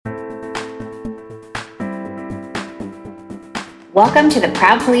Welcome to the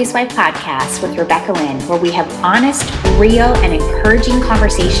Proud Police Wife podcast with Rebecca Lynn, where we have honest, real, and encouraging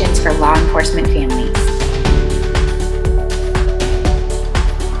conversations for law enforcement families.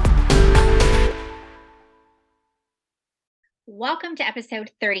 Welcome to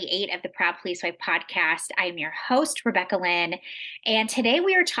episode 38 of the Proud Police Wife podcast. I am your host, Rebecca Lynn, and today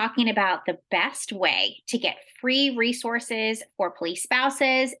we are talking about the best way to get free resources for police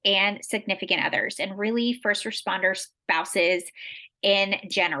spouses and significant others, and really first responder spouses in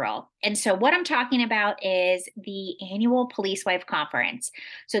general. And so what I'm talking about is the annual Police Wife Conference.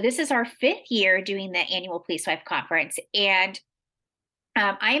 So this is our 5th year doing the annual Police Wife Conference, and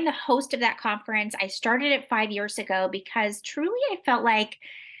I am the host of that conference. I started it 5 years ago because truly I felt like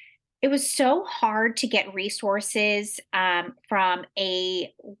it was so hard to get resources from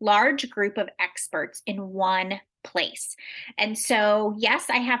a large group of experts in one place. And so, yes,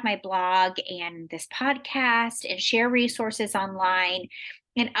 I have my blog and this podcast and share resources online,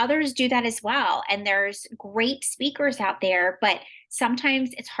 and others do that as well. And there's great speakers out there, but sometimes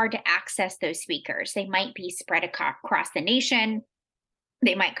it's hard to access those speakers. They might be spread across the nation.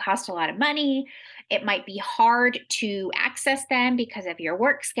 They might cost a lot of money. It might be hard to access them because of your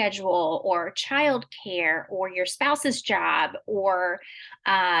work schedule or childcare or your spouse's job or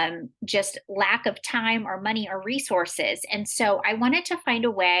just lack of time or money or resources. And so I wanted to find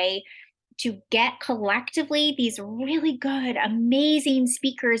a way to get collectively these really good, amazing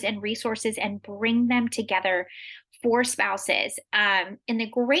speakers and resources and bring them together for spouses. And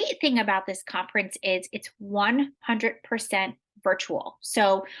the great thing about this conference is it's 100% virtual.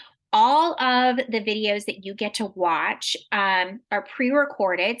 So all of the videos that you get to watch are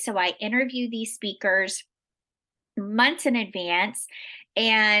pre-recorded. So I interview these speakers months in advance.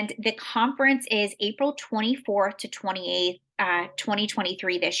 And the conference is April 24th to 28th,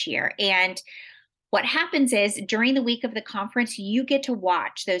 2023 this year. And what happens is during the week of the conference, you get to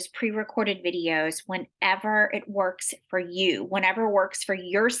watch those pre-recorded videos whenever it works for you, whenever works for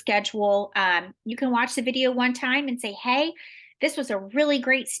your schedule. You can watch the video one time and say, hey, this was a really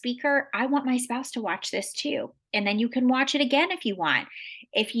great speaker. I want my spouse to watch this too. And then you can watch it again if you want.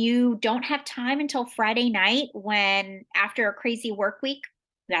 If you don't have time until Friday night after a crazy work week,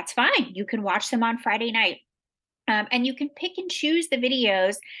 that's fine. You can watch them on Friday night. And you can pick and choose the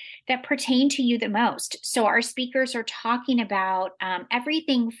videos that pertain to you the most. So our speakers are talking about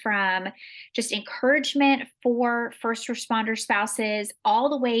everything from just encouragement for first responder spouses all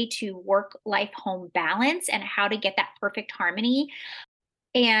the way to work-life-home balance and how to get that perfect harmony,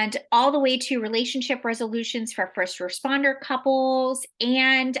 and all the way to relationship resolutions for first responder couples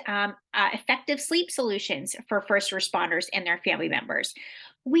and effective sleep solutions for first responders and their family members.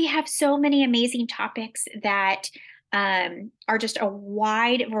 We have so many amazing topics that are just a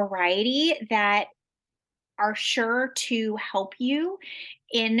wide variety that are sure to help you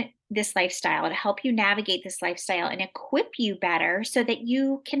in this lifestyle, to help you navigate this lifestyle and equip you better so that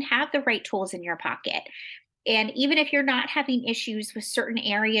you can have the right tools in your pocket. And even if you're not having issues with certain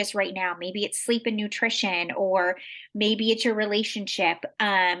areas right now, maybe it's sleep and nutrition, or maybe it's your relationship,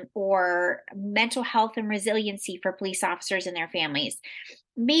 or mental health and resiliency for police officers and their families.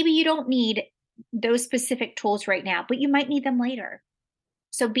 Maybe you don't need those specific tools right now, but you might need them later.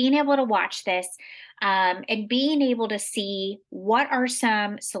 So being able to watch this and being able to see what are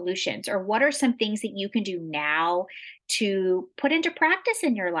some solutions or what are some things that you can do now to put into practice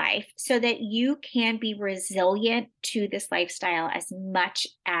in your life so that you can be resilient to this lifestyle as much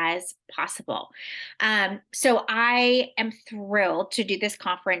as possible. So I am thrilled to do this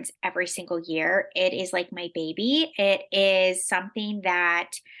conference every single year. It is like my baby. It is something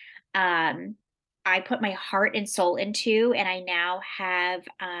that I put my heart and soul into, and I now have,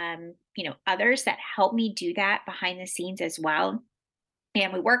 others that help me do that behind the scenes as well.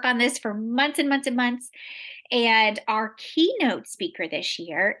 And we work on this for months and months and months. And our keynote speaker this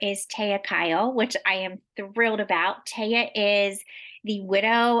year is Taya Kyle, which I am thrilled about. Taya is the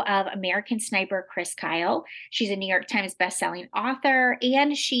widow of American sniper Chris Kyle. She's a New York Times bestselling author,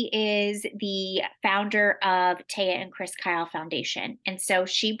 and she is the founder of Taya and Chris Kyle Foundation. And so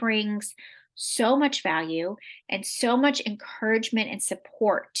she brings so much value and so much encouragement and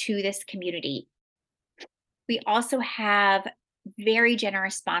support to this community. We also have very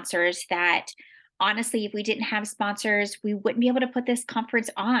generous sponsors that, honestly, if we didn't have sponsors, we wouldn't be able to put this conference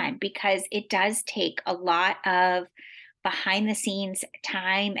on, because it does take a lot of behind the scenes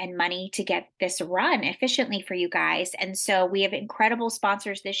time and money to get this run efficiently for you guys. And so we have incredible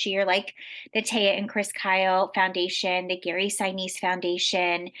sponsors this year, like the Taya and Chris Kyle Foundation, the Gary Sinise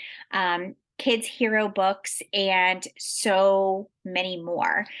Foundation, kids' hero books, and so many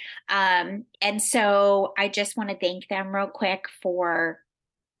more. And so I just want to thank them real quick for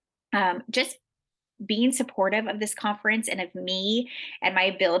just being supportive of this conference and of me and my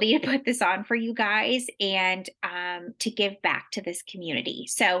ability to put this on for you guys and to give back to this community.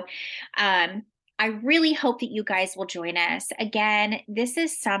 So I really hope that you guys will join us. Again, this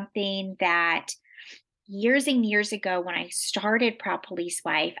is something that years and years ago when I started Proud Police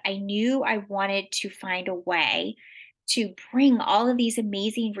Wife, I knew I wanted to find a way to bring all of these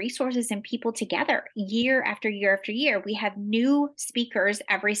amazing resources and people together year after year after year. We have new speakers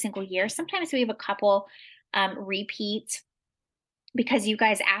every single year. Sometimes we have a couple repeats because you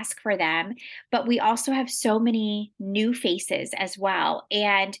guys ask for them, but we also have so many new faces as well.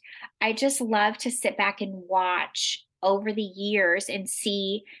 And I just love to sit back and watch over the years and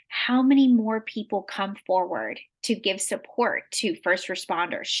see how many more people come forward to give support to first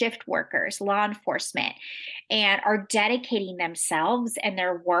responders, shift workers, law enforcement, and are dedicating themselves and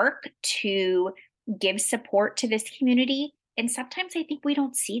their work to give support to this community. And sometimes I think we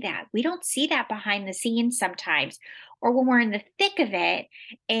don't see that. We don't see that behind the scenes sometimes, or when we're in the thick of it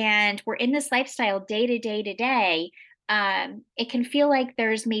and we're in this lifestyle day to day to day. It can feel like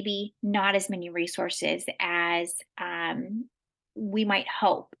there's maybe not as many resources as we might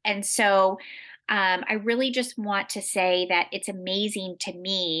hope. And so I really just want to say that it's amazing to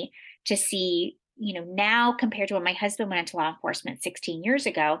me to see, now compared to when my husband went into law enforcement 16 years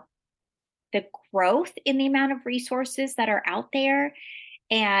ago, the growth in the amount of resources that are out there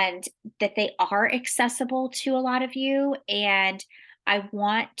and that they are accessible to a lot of you. And I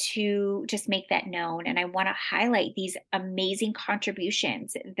want to just make that known. And I want to highlight these amazing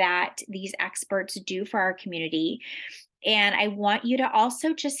contributions that these experts do for our community. And I want you to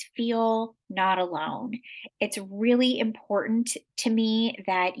also just feel not alone. It's really important to me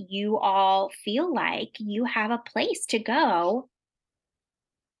that you all feel like you have a place to go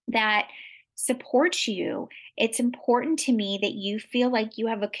that supports you. It's important to me that you feel like you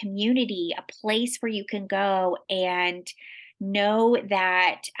have a community, a place where you can go and know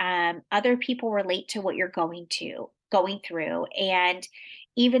that other people relate to what you're going through. And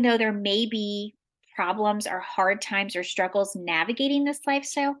even though there may be problems or hard times or struggles navigating this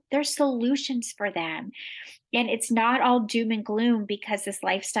lifestyle, there's solutions for them. And it's not all doom and gloom, because this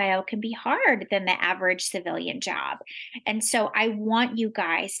lifestyle can be harder than the average civilian job. And so I want you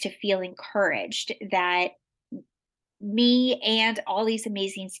guys to feel encouraged that me and all these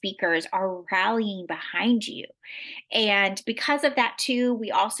amazing speakers are rallying behind you. And because of that, too,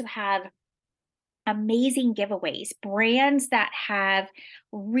 we also have amazing giveaways, brands that have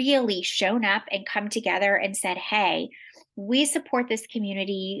really shown up and come together and said, hey, we support this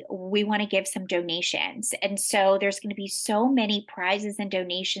community. We want to give some donations. And so there's going to be so many prizes and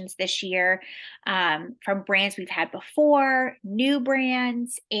donations this year from brands we've had before, new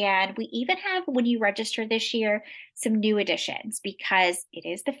brands. And we even have, when you register this year, some new additions because it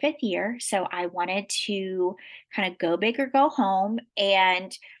is the 5th year. So I wanted to kind of go big or go home.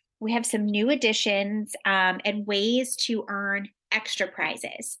 And we have some new additions and ways to earn extra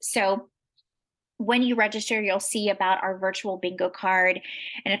prizes. So when you register, you'll see about our virtual bingo card,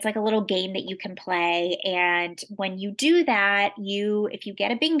 and it's like a little game that you can play. And when you do that, if you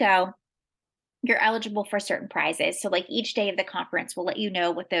get a bingo, you're eligible for certain prizes. So like each day of the conference, we'll let you know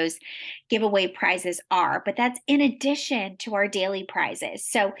what those giveaway prizes are, but that's in addition to our daily prizes.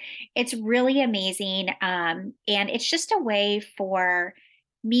 So it's really amazing. And it's just a way for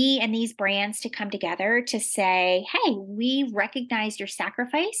me and these brands to come together to say, hey, we recognize your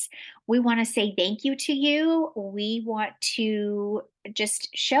sacrifice. We want to say thank you to you. We want to just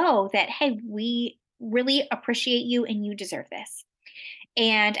show that, hey, we really appreciate you and you deserve this.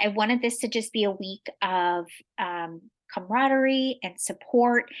 And I wanted this to just be a week of camaraderie and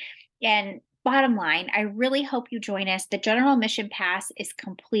support. And bottom line, I really hope you join us. The General Admission Pass is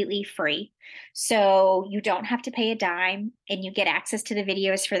completely free. So you don't have to pay a dime and you get access to the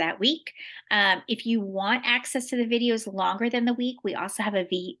videos for that week. If you want access to the videos longer than the week, we also have a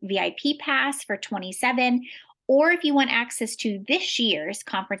VIP pass for $27. Or if you want access to this year's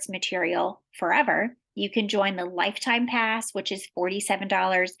conference material forever, you can join the Lifetime Pass, which is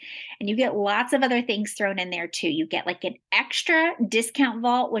 $47. And you get lots of other things thrown in there too. You get like an extra discount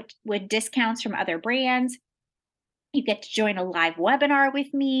vault with discounts from other brands. You get to join a live webinar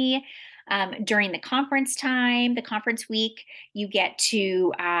with me during the conference time, the conference week. You get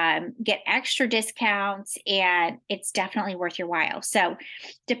to get extra discounts, and it's definitely worth your while. So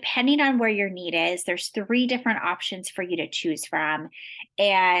depending on where your need is, there's 3 different options for you to choose from.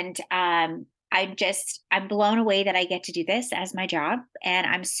 And I'm blown away that I get to do this as my job. And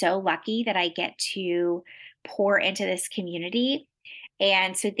I'm so lucky that I get to pour into this community.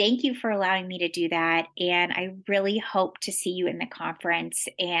 And so thank you for allowing me to do that. And I really hope to see you in the conference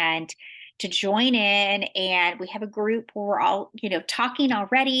and to join in. And we have a group where we're all, talking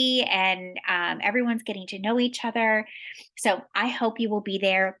already, and everyone's getting to know each other. So I hope you will be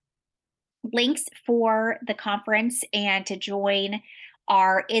there. Links for the conference and to join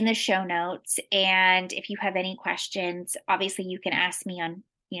are in the show notes. And if you have any questions, obviously you can ask me on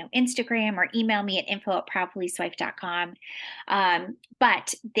Instagram, or email me at info@proudpolicewife.com.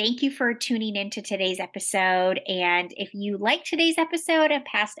 But thank you for tuning into today's episode. And if you like today's episode and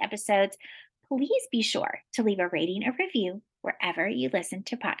past episodes, please be sure to leave a rating or review wherever you listen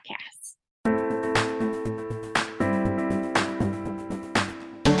to podcasts.